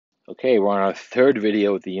Okay, we're on our third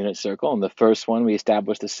video with the unit circle. In the first one, we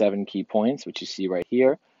established the 7 key points, which you see right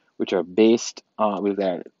here, which are based on, we've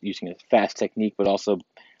got it using a fast technique, but also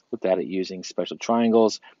looked at it using special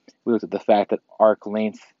triangles. We looked at the fact that arc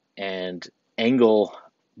length and angle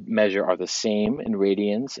measure are the same in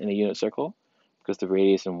radians in a unit circle, because the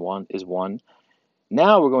radius in one is 1.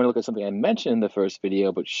 Now we're going to look at something I mentioned in the first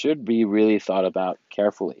video, but should be really thought about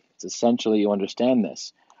carefully. It's essentially you understand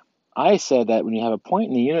this. I said that when you have a point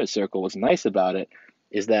in the unit circle, what's nice about it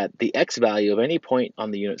is that the x value of any point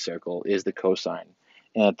on the unit circle is the cosine,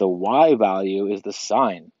 and that the y value is the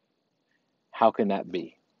sine. How can that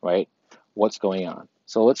be, right? What's going on?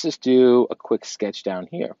 So let's just do a quick sketch down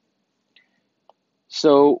here.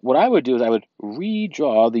 So what I would do is I would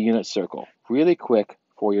redraw the unit circle really quick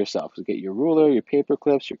for yourself. So get your ruler, your paper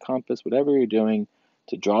clips, your compass, whatever you're doing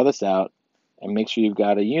to draw this out, and make sure you've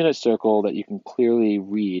got a unit circle that you can clearly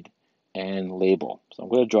read and label. So I'm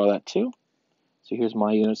going to draw that too. So here's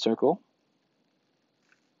my unit circle.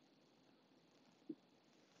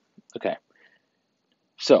 Okay,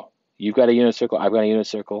 so you've got a unit circle, I've got a unit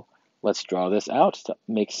circle. Let's draw this out to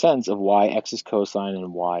make sense of why x is cosine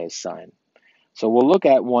and y is sine. So we'll look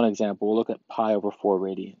at one example. We'll look at pi over 4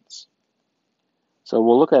 radians. So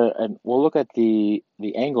we'll look at the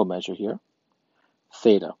angle measure here,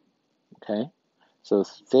 theta. Okay, so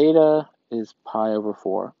theta is pi over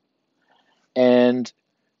 4. And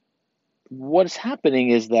what's happening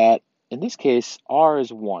is that, in this case, r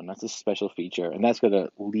is 1. That's a special feature, and that's going to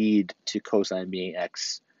lead to cosine being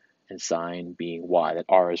x and sine being y, that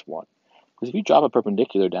r is 1. Because if you drop a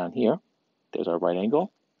perpendicular down here, there's our right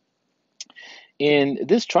angle. In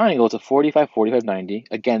this triangle, it's a 45, 45, 90,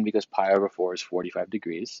 again, because pi over 4 is 45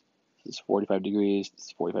 degrees. This is 45 degrees, this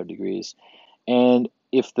is 45 degrees. And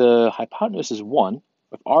if the hypotenuse is 1,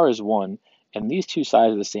 if r is 1, and these two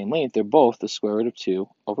sides are the same length, they're both the square root of 2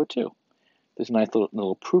 over 2. There's a nice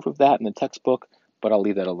little proof of that in the textbook, but I'll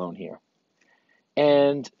leave that alone here.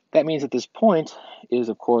 And that means that this point is,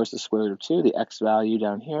 of course, the square root of 2, the x value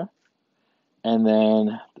down here, and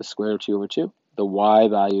then the square root of 2 over 2, the y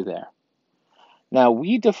value there. Now,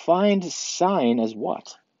 we defined sine as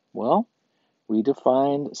what? Well, we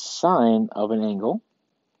defined sine of an angle,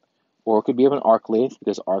 or it could be of an arc length,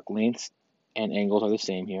 because arc lengths and angles are the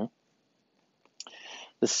same here.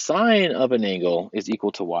 The sine of an angle is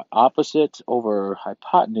equal to what? Opposite over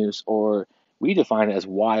hypotenuse, or we define it as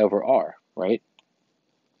y over r, right?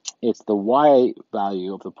 It's the y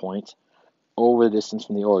value of the point over the distance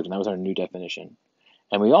from the origin. That was our new definition.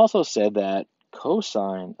 And we also said that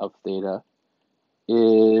cosine of theta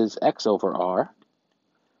is x over r,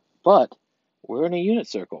 but we're in a unit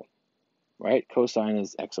circle, right? Cosine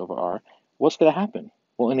is x over r. What's going to happen?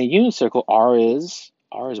 Well, in a unit circle, r is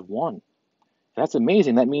 1. That's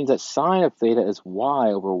amazing. That means that sine of theta is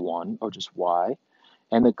y over 1, or just y,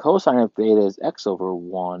 and the cosine of theta is x over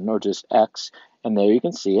 1, or just x, and there you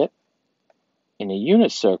can see it. In a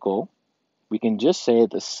unit circle, we can just say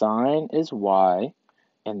the sine is y,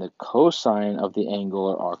 and the cosine of the angle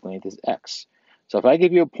or arc length is x. So if I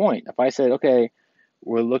give you a point, if I said, okay,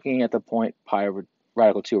 we're looking at the point pi over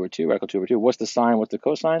radical 2 over 2, radical 2 over 2, what's the sine, what's the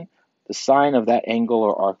cosine? The sine of that angle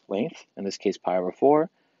or arc length, in this case pi over 4,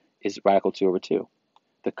 is radical 2 over 2.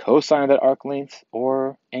 The cosine of that arc length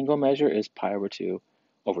or angle measure is pi over 2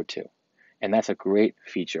 over 2. And that's a great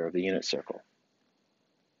feature of the unit circle.